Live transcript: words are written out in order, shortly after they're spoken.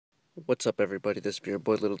What's up, everybody? This is your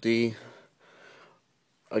boy Little D.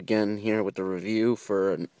 Again, here with the review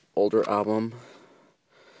for an older album.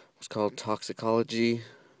 It's called Toxicology.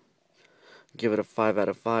 Give it a 5 out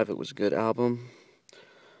of 5. It was a good album.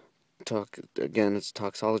 It's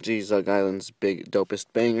Toxicology, Zug Island's big Dopest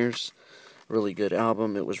bangers. Really good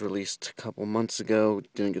album. It was released a couple months ago.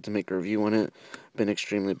 Didn't get to make a review on it. Been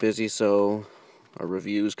extremely busy, so our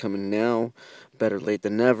review's coming now. Better late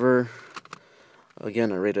than never.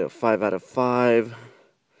 Again, I rated it a 5 out of 5.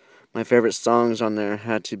 My favorite songs on there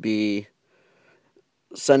had to be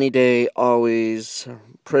Sunny Day, Always,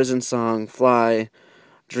 Prison Song, Fly,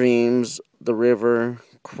 Dreams, The River,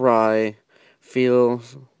 Cry, Feel,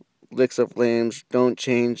 Licks of Flames, Don't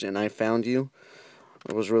Change, and I Found You.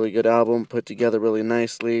 It was a really good album, put together really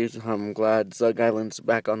nicely. I'm glad Zug Island's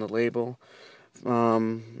back on the label.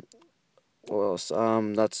 What else?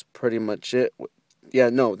 That's pretty much it. Yeah,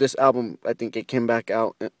 no, this album, I think it came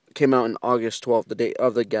out in August 12th, the date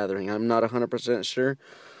of the gathering. I'm not 100% sure,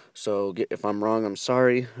 so if I'm wrong, I'm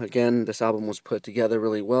sorry. Again, this album was put together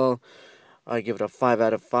really well. I give it a 5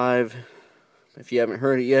 out of 5. If you haven't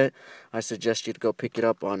heard it yet, I suggest you to go pick it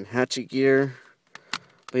up on Hatchet Gear.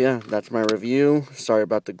 But yeah, that's my review. Sorry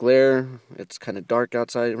about the glare. It's kind of dark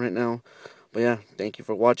outside right now. But yeah, thank you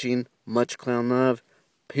for watching. Much clown love.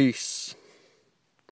 Peace.